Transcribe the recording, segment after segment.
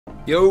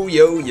Yo,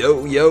 yo,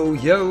 yo, yo,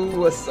 yo,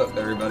 what's up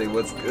everybody,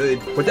 what's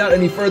good? Without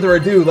any further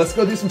ado, let's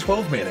go do some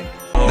 12-manning.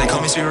 They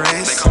call me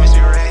cbgray,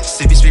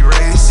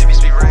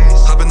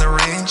 cbgray, hop in the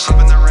range,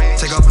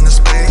 take off in the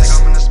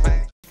space.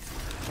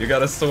 You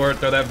got a sword,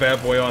 throw that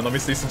bad boy on, let me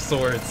see some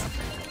swords.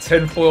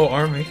 Tinfoil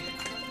army,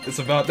 it's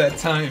about that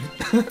time.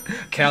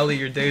 Callie,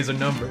 your days are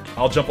numbered.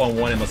 I'll jump on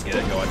one and let's get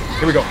it going.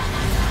 Here we go.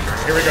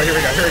 Here we go.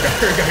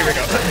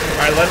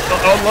 Alright, let's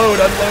unload.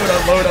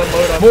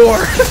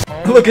 More!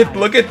 look at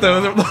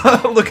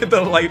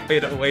the light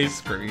fade away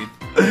screen.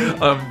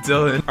 I'm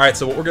done. Alright,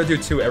 so what we're gonna do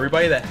too,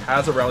 everybody that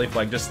has a rally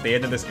flag, just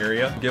stand in this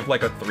area, give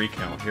like a 3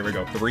 count. Here we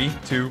go. 3,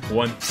 2,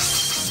 1.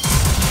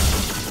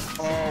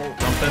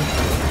 Something.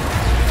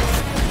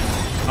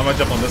 I'm gonna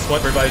jump on this one.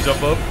 Everybody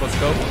jump up. Let's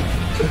go.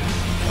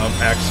 I'm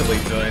actually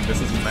done. This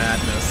is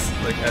madness.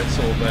 Like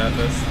actual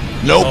madness.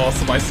 Nope. Oh,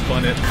 somebody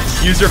spun it.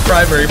 Use your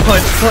primary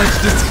punch,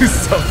 just do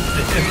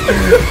something.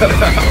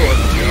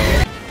 Let's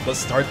go. Let's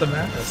start the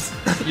madness.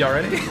 Y'all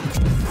ready?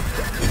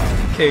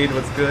 Cade,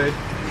 what's good?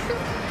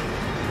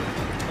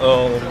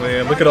 Oh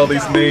man, look at all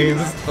these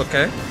names.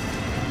 Okay.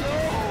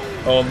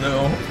 Oh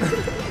no.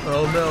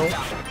 Oh no.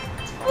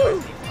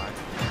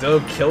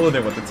 Dub killing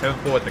it with the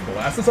tempo, with the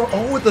glasses.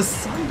 Oh, with the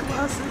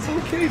sunglasses.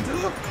 Okay,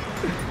 Dub.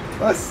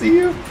 I see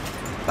you.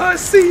 I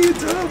see you,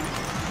 Dub.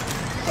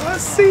 I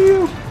see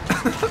you.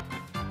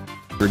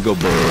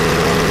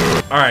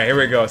 Alright, here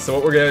we go. So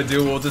what we're gonna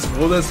do, we'll just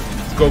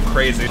go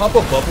crazy. Pop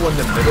a bubble in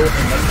the middle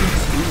and let's do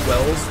 2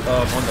 wells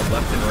on the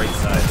left and right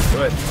side.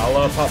 Good.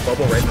 I'll pop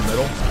bubble right in the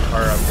middle.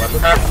 Or left.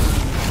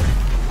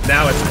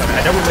 Now it's coming.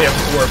 I know we only have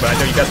 4, but I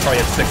know you guys probably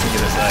have 6 on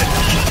either side.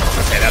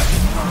 Okay, that's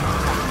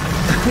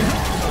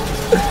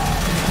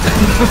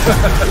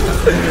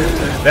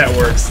that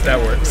works.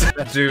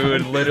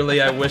 Dude,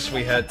 literally I wish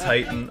we had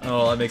Titan.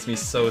 Oh, that makes me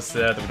so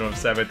sad that we don't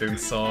have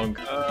Savathun's song.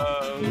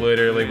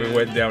 Literally, we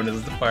went down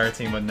as the fire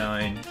team of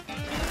 9.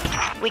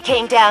 We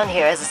came down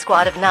here as a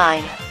squad of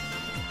 9.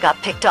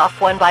 Got picked off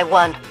one by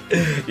one.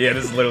 Yeah,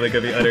 this is literally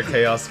gonna be utter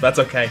chaos. That's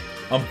okay.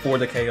 I'm for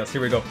the chaos.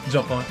 Here we go.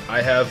 Jump on.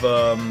 I have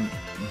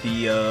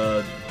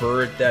the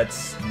bird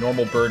that's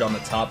normal bird on the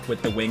top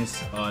with the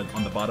wings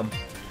on the bottom.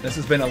 This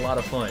has been a lot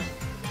of fun.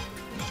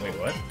 Wait,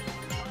 what?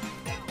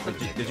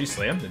 Did you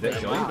slam? Did that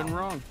kill you? Been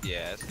wrong.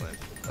 Yeah, I slammed.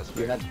 That's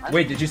weird.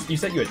 Wait, you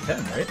said you had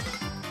 10, right?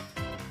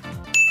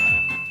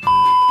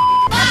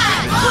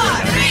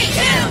 4, 3, 2,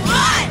 1.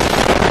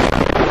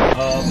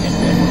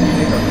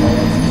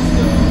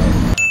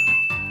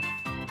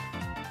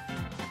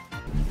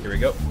 Here we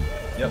go.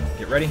 Yep,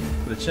 get ready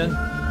for the chin.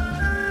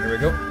 Here we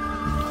go.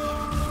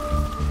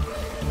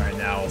 Alright,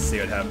 now we'll see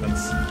what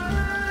happens.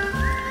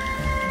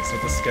 This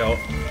with the scout.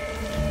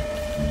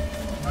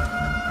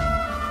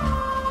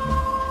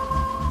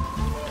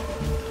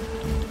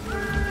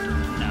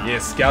 Yeah,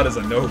 scout is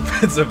a nope.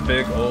 It's a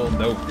big old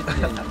nope.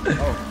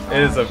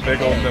 It is a big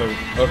old nope.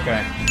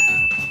 Okay.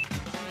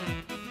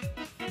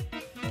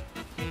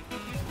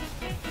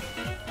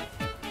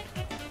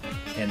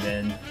 And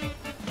then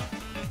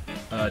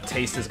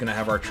Taste is gonna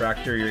have our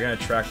tractor. You're gonna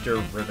tractor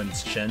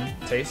Riven's chin,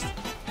 Taste.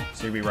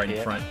 So you'll be right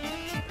in front.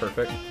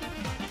 Perfect.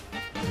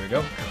 Here we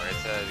go. Right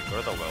side, go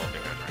to the well if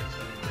you guys right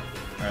side.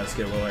 Alright, let's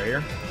get a well right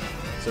here.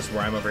 It's just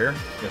where I'm over here.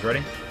 You guys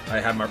ready? I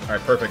have my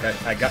alright, perfect.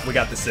 We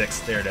got the 6.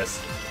 There it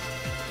is.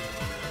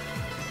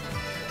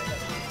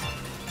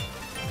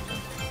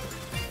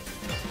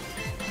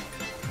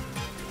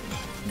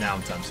 Now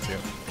I'm times 2.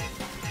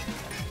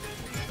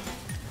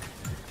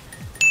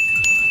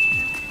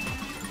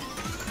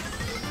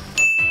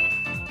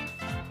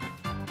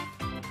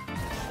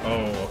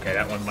 Oh, okay,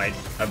 that one might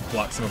have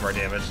blocked some of our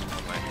damage.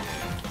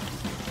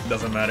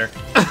 Doesn't matter.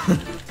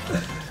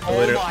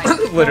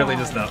 Literally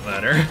does not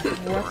matter.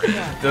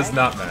 Does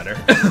not matter.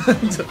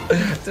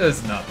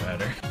 Does not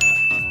matter.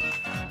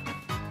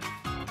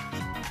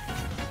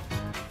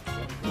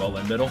 Well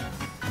in middle.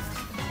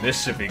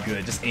 This should be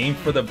good. Just aim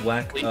for the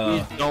black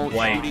light.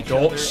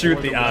 Don't shoot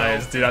the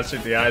eyes. Do not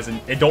shoot the eyes,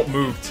 and don't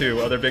move too.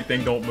 Other big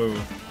thing, don't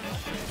move.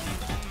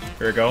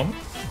 Here we go.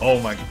 Oh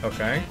my.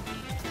 Okay.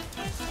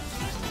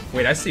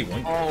 Wait, I see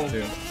 1K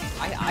too.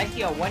 I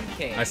see a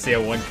 1K. I see a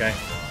 1K.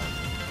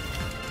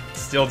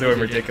 Still doing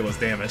ridiculous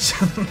damage.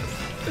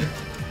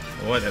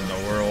 What in the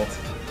world?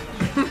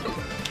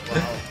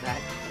 Wow,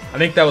 I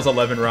think that was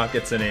 11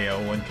 rockets in a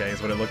 1K is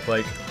what it looked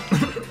like.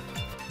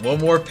 One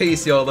more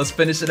piece, y'all. Let's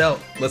finish it out.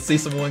 Let's see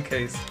some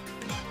 1Ks.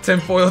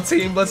 Tinfoil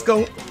team, let's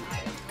go.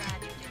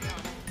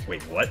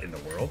 Wait, what in the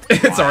world?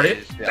 It's already.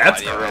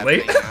 That's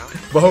early.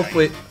 But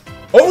hopefully.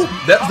 Oh,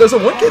 there's a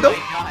 1K though.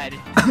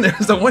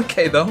 There's a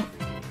 1K though.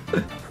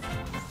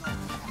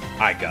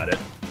 I got it.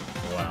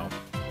 Wow.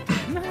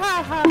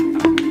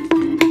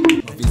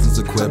 Pieces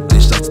equipped, they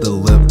shots to the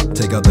lip.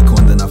 Take out the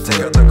coin, then I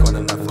flip.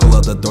 Pull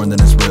out the thorn,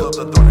 then it's ripped.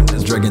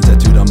 Dragon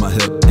tattooed on my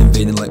hip.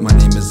 Invading like my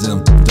name is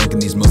Zim. Dunking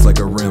these most like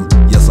a rim.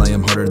 Yes, I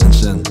am harder than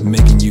Shin.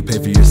 Making you pay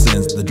for your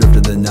sins. The drift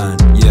of the 9.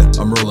 Yeah,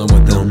 I'm rolling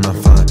with them. I'm not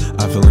fine.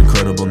 I feel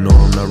incredible. No,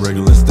 I'm not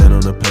regular. Stand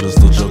on a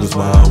pedestal. Joker's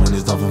wild when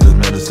he's off of his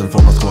medicine.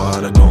 For my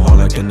squad, I go hard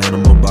like an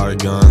animal. Buy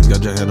guns.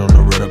 Got your head on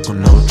the red up with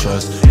no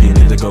trust. You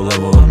need to go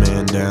level a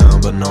man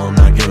down, but no, I'm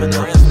not giving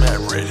up.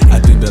 I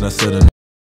think that I set enough